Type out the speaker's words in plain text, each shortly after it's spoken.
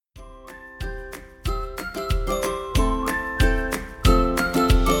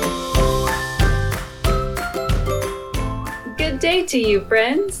day to you,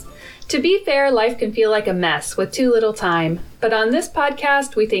 friends. To be fair, life can feel like a mess with too little time. But on this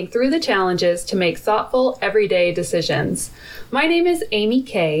podcast, we think through the challenges to make thoughtful, everyday decisions. My name is Amy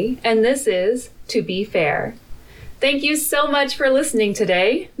Kay, and this is To Be Fair. Thank you so much for listening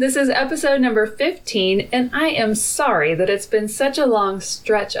today. This is episode number 15, and I am sorry that it's been such a long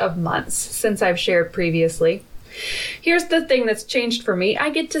stretch of months since I've shared previously. Here's the thing that's changed for me. I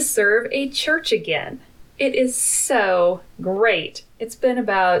get to serve a church again. It is so great. It's been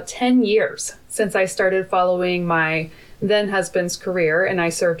about 10 years since I started following my then husband's career, and I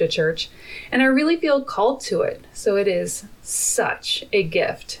served a church, and I really feel called to it. So it is such a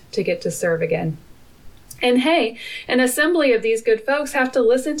gift to get to serve again. And hey, an assembly of these good folks have to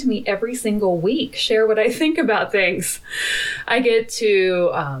listen to me every single week, share what I think about things. I get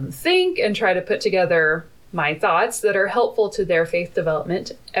to think and try to put together my thoughts that are helpful to their faith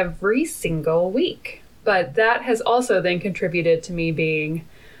development every single week. But that has also then contributed to me being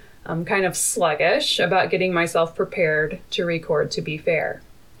kind of sluggish about getting myself prepared to record To Be Fair.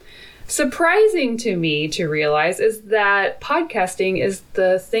 Surprising to me to realize is that podcasting is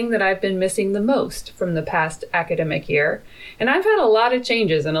the thing that I've been missing the most from the past academic year. And I've had a lot of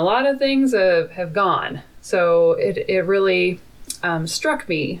changes and a lot of things have gone. So it really struck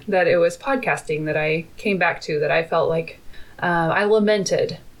me that it was podcasting that I came back to, that I felt like I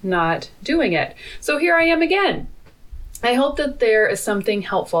lamented not doing it. So here I am again. I hope that there is something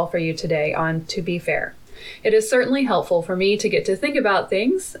helpful for you today on To Be Fair. It is certainly helpful for me to get to think about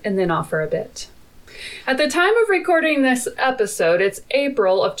things and then offer a bit. At the time of recording this episode, it's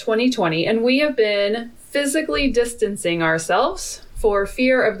April of 2020, and we have been physically distancing ourselves for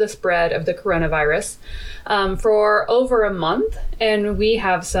fear of the spread of the coronavirus for over a month, and we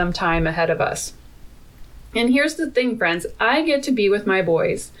have some time ahead of us. And here's the thing, friends, I get to be with my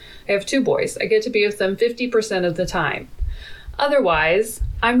boys. I have 2 boys. I get to be with them 50% of the time. Otherwise,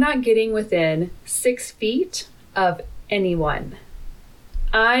 I'm not getting within 6 feet of anyone.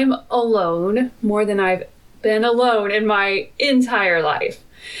 I'm alone more than I've been alone in my entire life.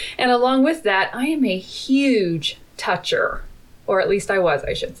 And along with that, I am a huge toucher, or at least I was,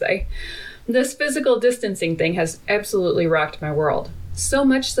 I should say. This physical distancing thing has absolutely rocked my world. So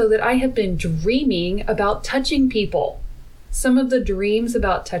much so that I have been dreaming about touching people. Some of the dreams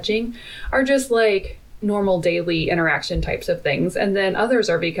about touching are just like normal daily interaction types of things. And then others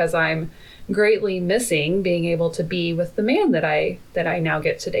are because I'm greatly missing being able to be with the man that I now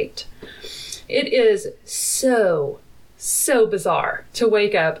get to date. It is so bizarre to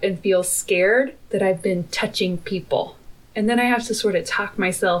wake up and feel scared that I've been touching people. And then I have to sort of talk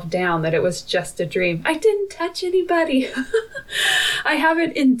myself down that it was just a dream. I didn't touch anybody. I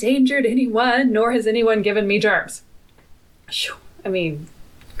haven't endangered anyone, nor has anyone given me germs. I mean,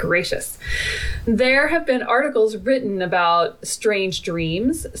 gracious. There have been articles written about strange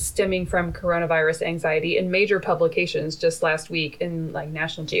dreams stemming from coronavirus anxiety in major publications just last week in like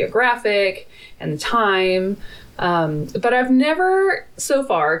National Geographic and Time. But I've never so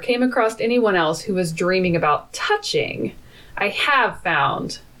far came across anyone else who was dreaming about touching. I have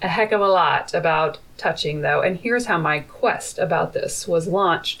found a heck of a lot about touching, though, and here's how my quest about this was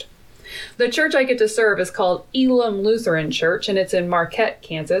launched. The church I get to serve is called Elam Lutheran Church, and it's in Marquette,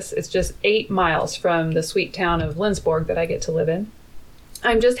 Kansas. It's just 8 miles from the sweet town of Lindsborg that I get to live in.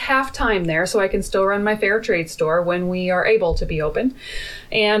 I'm just half-time there, so I can still run my fair trade store when we are able to be open,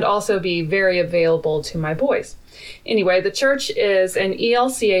 and also be very available to my boys. Anyway, the church is an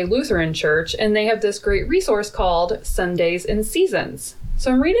ELCA Lutheran church, and they have this great resource called Sundays and Seasons.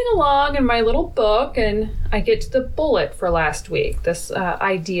 So I'm reading along in my little book, and I get to the bullet for last week, this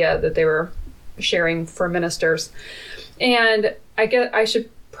idea that they were sharing for ministers. And I should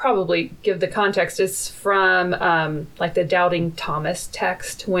probably give the context. It's from like the Doubting Thomas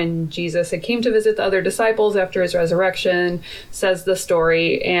text when Jesus had came to visit the other disciples after his resurrection, says the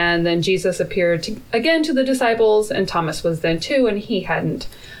story, and then Jesus appeared again to the disciples, and Thomas was then too, and he hadn't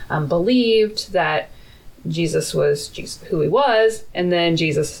believed that Jesus was who he was, and then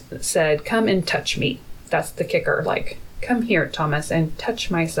Jesus said, "Come and touch me." That's the kicker, like, come here, Thomas, and touch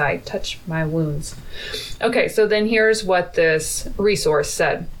my side, touch my wounds. Okay, so then here's what this resource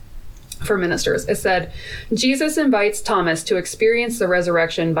said for ministers. It said, Jesus invites Thomas to experience the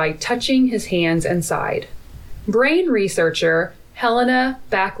resurrection by touching his hands and side. Brain researcher Helena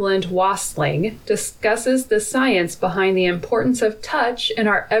Backlund Wasling discusses the science behind the importance of touch in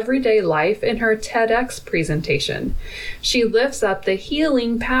our everyday life in her TEDx presentation. She lifts up the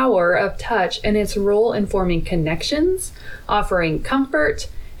healing power of touch and its role in forming connections, offering comfort,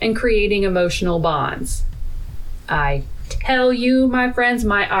 and creating emotional bonds. I tell you, my friends,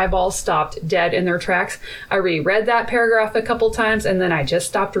 my eyeballs stopped dead in their tracks. I reread that paragraph a couple times, and then I just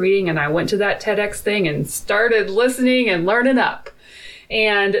stopped reading, and I went to that TEDx thing and started listening and learning up.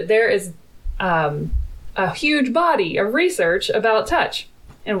 And there is a huge body of research about touch,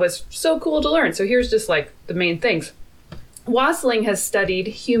 and it was so cool to learn. So here's just like the main things. Wasling has studied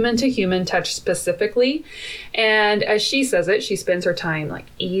human-to-human touch specifically, and as she says it, she spends her time like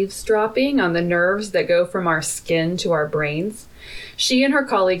eavesdropping on the nerves that go from our skin to our brains. She and her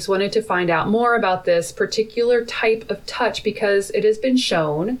colleagues wanted to find out more about this particular type of touch because it has been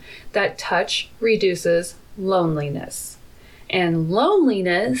shown that touch reduces loneliness. And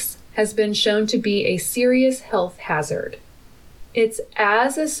loneliness has been shown to be a serious health hazard. It's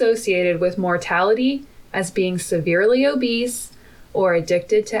as associated with mortality as being severely obese or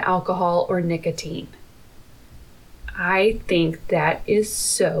addicted to alcohol or nicotine. I think that is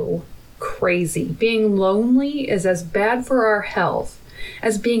so crazy. Being lonely is as bad for our health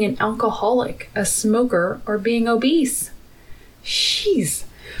as being an alcoholic, a smoker, or being obese. Jeez.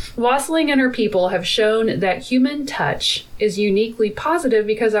 Wasling and her people have shown that human touch is uniquely positive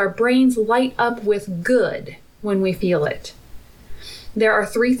because our brains light up with good when we feel it. There are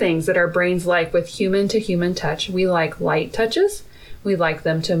 3 things that our brains like with human-to-human touch. We like light touches, we like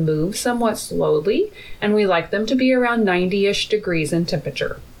them to move somewhat slowly, and we like them to be around 90-ish degrees in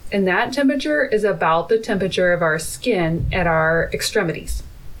temperature. And that temperature is about the temperature of our skin at our extremities.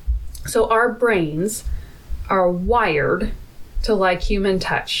 So our brains are wired to like human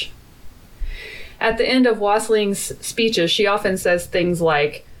touch. At the end of Wasling's speeches, she often says things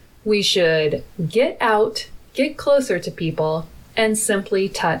like, we should get out, get closer to people, and simply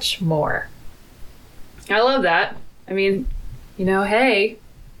touch more. I love that. I mean, hey,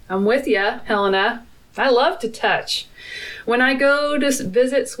 I'm with you, Helena. I love to touch. When I go to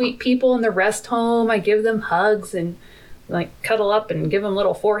visit sweet people in the rest home, I give them hugs and like cuddle up and give them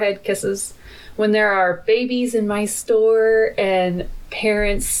little forehead kisses. When there are babies in my store and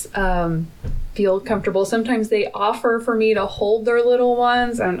parents feel comfortable, sometimes they offer for me to hold their little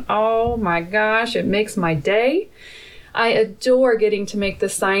ones, and oh my gosh, it makes my day. I adore getting to make the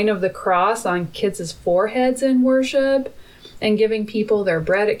sign of the cross on kids' foreheads in worship and giving people their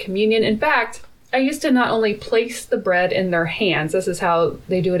bread at communion. In fact, I used to not only place the bread in their hands, this is how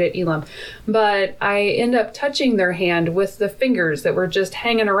they do it at Elam, but I end up touching their hand with the fingers that were just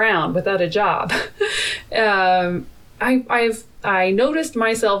hanging around without a job. I noticed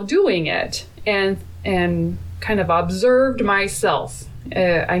myself doing it and kind of observed myself.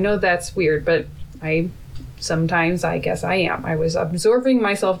 I know that's weird, but sometimes I guess I am. I was observing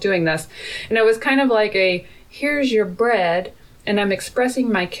myself doing this, and it was kind of like here's your bread, and I'm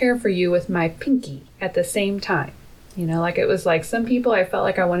expressing my care for you with my pinky at the same time. Like it was like some people I felt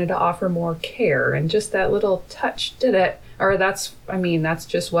like I wanted to offer more care, and just that little touch did it. Or that's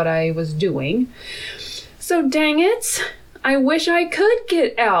just what I was doing. So dang it, I wish I could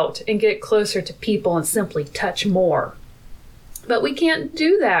get out and get closer to people and simply touch more. But we can't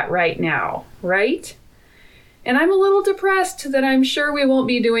do that right now, right? And I'm a little depressed that I'm sure we won't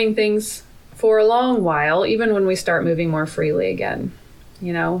be doing things for a long while, even when we start moving more freely again.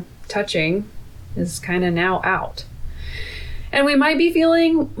 Touching is kind of now out. And we might be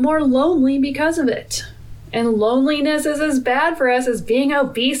feeling more lonely because of it. And loneliness is as bad for us as being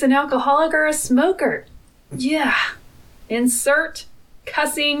obese, an alcoholic, or a smoker. Yeah. Insert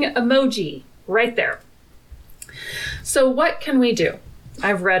cussing emoji right there. So what can we do?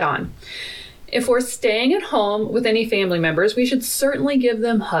 I've read on. If we're staying at home with any family members, we should certainly give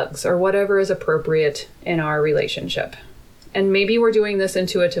them hugs or whatever is appropriate in our relationship. And maybe we're doing this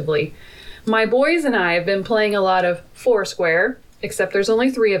intuitively. My boys and I have been playing a lot of Foursquare, except there's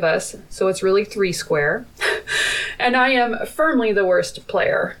only 3 of us, so it's really 3 square. And I am firmly the worst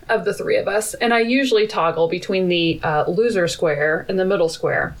player of the 3 of us, and I usually toggle between the loser square and the middle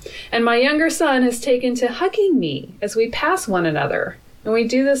square. And my younger son has taken to hugging me as we pass one another. And we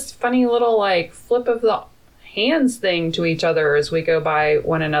do this funny little flip of the hands thing to each other as we go by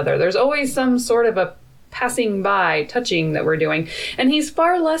one another. There's always some sort of a passing by touching that we're doing. And he's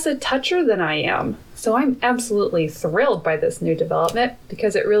far less a toucher than I am. So I'm absolutely thrilled by this new development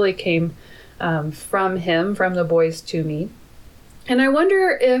because it really came from him, from the boys to me. And I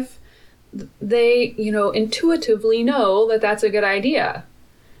wonder if they, intuitively know that that's a good idea.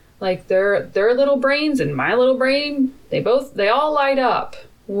 Like their little brains and my little brain, they all light up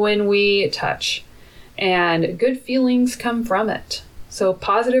when we touch, and good feelings come from it. So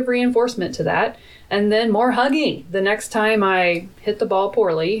positive reinforcement to that, and then more hugging the next time I hit the ball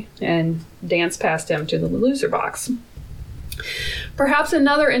poorly and dance past him to the loser box. Perhaps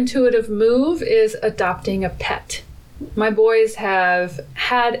another intuitive move is adopting a pet. My boys have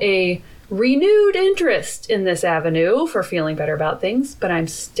had a renewed interest in this avenue for feeling better about things, but I'm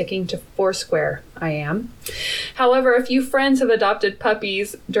sticking to Foursquare. I am. However, a few friends have adopted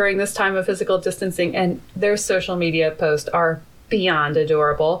puppies during this time of physical distancing, and their social media posts are beyond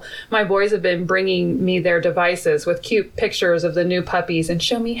adorable. My boys have been bringing me their devices with cute pictures of the new puppies and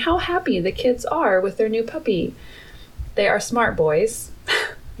show me how happy the kids are with their new puppy. They are smart boys.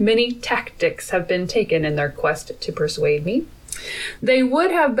 Many tactics have been taken in their quest to persuade me. They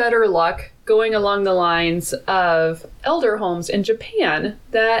would have better luck going along the lines of elder homes in Japan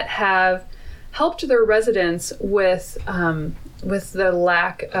that have helped their residents with their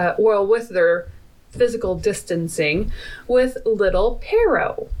physical distancing with little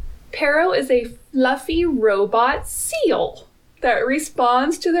Pero. Pero is a fluffy robot seal that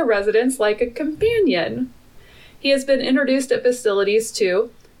responds to the residents like a companion. He has been introduced at facilities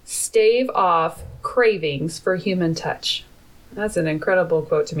to stave off cravings for human touch. That's an incredible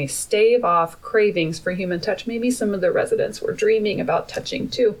quote to me. Stave off cravings for human touch. Maybe some of the residents were dreaming about touching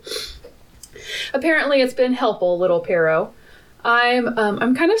too. Apparently it's been helpful, little Pero.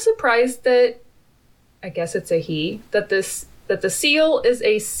 I'm kind of surprised that, I guess it's a he, that the seal is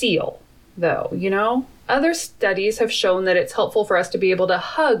a seal, though, you know? Other studies have shown that it's helpful for us to be able to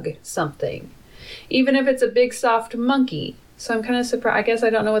hug something, even if it's a big soft monkey. So I'm kind of surprised. I guess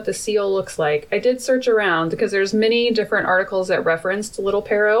I don't know what the seal looks like. I did search around because there's many different articles that referenced little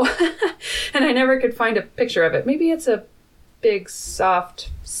Pero, and I never could find a picture of it. Maybe it's a big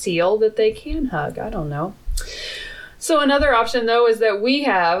soft seal that they can hug. I don't know. So another option, though, is that we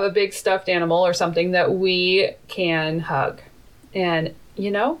have a big stuffed animal or something that we can hug. And,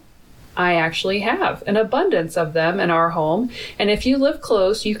 you know, I actually have an abundance of them in our home. And if you live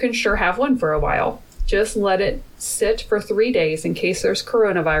close, you can sure have one for a while. Just let it sit for 3 days in case there's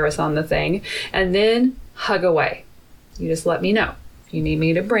coronavirus on the thing, and then hug away. You just let me know if you need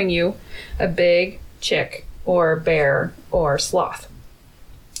me to bring you a big chick or bear or sloth.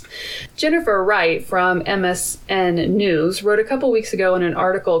 Jennifer Wright from MSN News wrote a couple weeks ago in an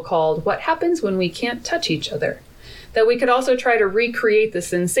article called "What Happens When We Can't Touch Each Other?" that we could also try to recreate the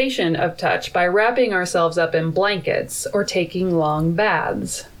sensation of touch by wrapping ourselves up in blankets or taking long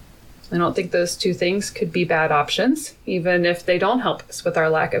baths. I don't think those two things could be bad options, even if they don't help us with our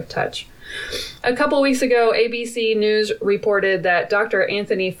lack of touch. A couple weeks ago, ABC News reported that Dr.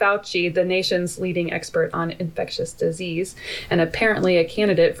 Anthony Fauci, the nation's leading expert on infectious disease, and apparently a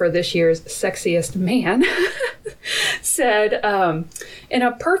candidate for this year's Sexiest Man, said, in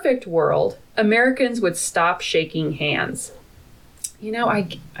a perfect world, Americans would stop shaking hands. You know,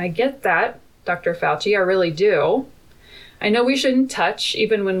 I get that, Dr. Fauci, I really do. I know we shouldn't touch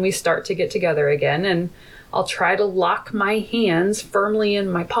even when we start to get together again, and I'll try to lock my hands firmly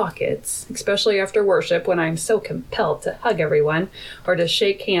in my pockets, especially after worship when I'm so compelled to hug everyone or to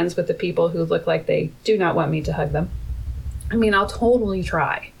shake hands with the people who look like they do not want me to hug them. I mean, I'll totally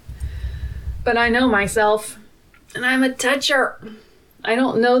try. But I know myself, and I'm a toucher. I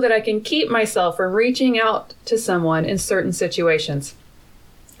don't know that I can keep myself from reaching out to someone in certain situations.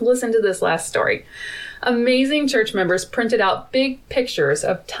 Listen to this last story. Amazing church members printed out big pictures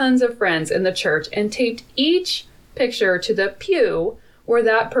of tons of friends in the church and taped each picture to the pew where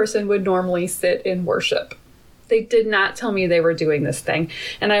that person would normally sit in worship. They did not tell me they were doing this thing.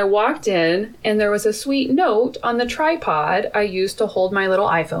 And I walked in and there was a sweet note on the tripod I use to hold my little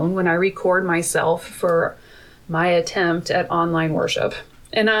iPhone when I record myself for my attempt at online worship.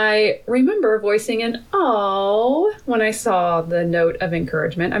 And I remember voicing an "oh" when I saw the note of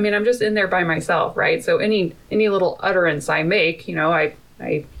encouragement. I mean, I'm just in there by myself, right? So any little utterance I make, you know,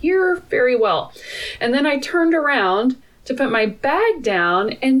 I hear very well. And then I turned around to put my bag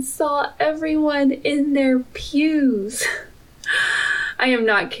down and saw everyone in their pews. I am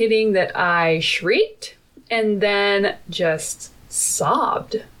not kidding that I shrieked and then just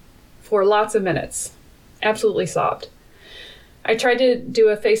sobbed for lots of minutes. Absolutely sobbed. I tried to do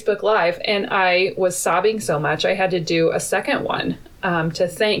a Facebook Live and I was sobbing so much I had to do a second one to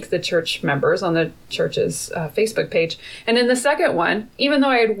thank the church members on the church's Facebook page. And in the second one, even though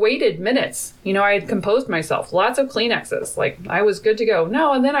I had waited minutes, you know, I had composed myself, lots of Kleenexes, like I was good to go.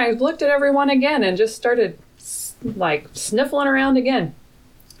 No, and then I looked at everyone again and just started like sniffling around again.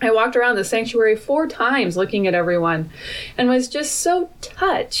 I walked around the sanctuary 4 times looking at everyone and was just so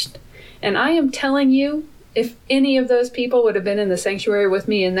touched. And I am telling you, if any of those people would have been in the sanctuary with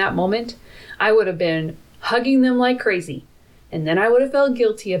me in that moment, I would have been hugging them like crazy. And then I would have felt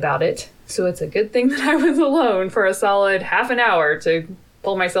guilty about it. So it's a good thing that I was alone for a solid half an hour to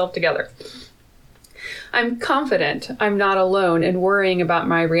pull myself together. I'm confident I'm not alone in worrying about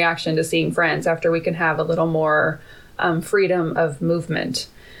my reaction to seeing friends after we can have a little more freedom of movement.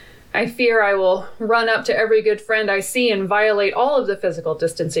 I fear I will run up to every good friend I see and violate all of the physical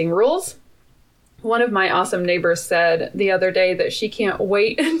distancing rules. One of my awesome neighbors said the other day that she can't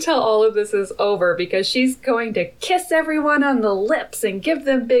wait until all of this is over because she's going to kiss everyone on the lips and give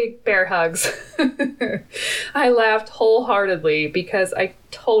them big bear hugs. I laughed wholeheartedly because I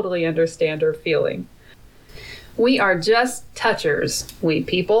totally understand her feeling. We are just touchers, we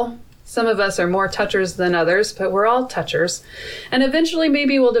people. Some of us are more touchers than others, but we're all touchers. And eventually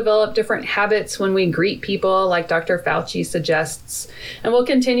maybe we'll develop different habits when we greet people, like Dr. Fauci suggests. And we'll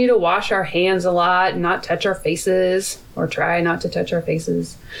continue to wash our hands a lot and not touch our faces, or try not to touch our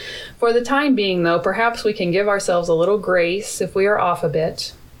faces. For the time being, though, perhaps we can give ourselves a little grace if we are off a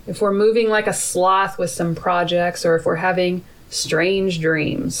bit, if we're moving like a sloth with some projects, or if we're having strange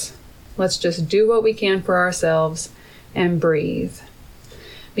dreams. Let's just do what we can for ourselves and breathe.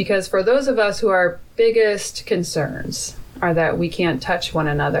 Because for those of us who our biggest concerns are that we can't touch one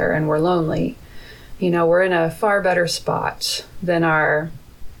another and we're lonely, we're in a far better spot than our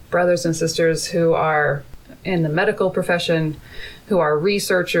brothers and sisters who are in the medical profession, who are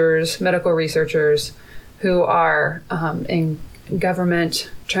researchers, medical researchers, who are in government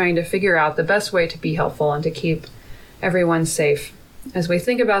trying to figure out the best way to be helpful and to keep everyone safe. As we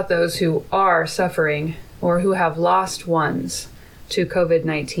think about those who are suffering or who have lost ones to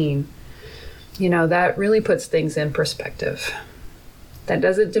COVID-19, that really puts things in perspective. That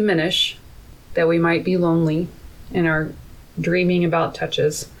doesn't diminish that we might be lonely and are dreaming about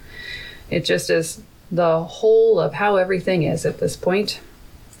touches. It just is the whole of how everything is at this point.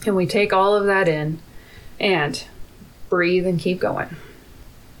 And we take all of that in and breathe and keep going.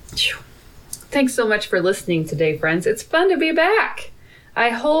 Thanks so much for listening today, friends. It's fun to be back. I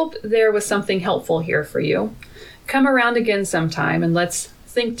hope there was something helpful here for you. Come around again sometime and let's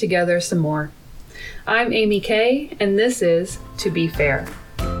think together some more. I'm Amy Kay, and this is To Be Fair.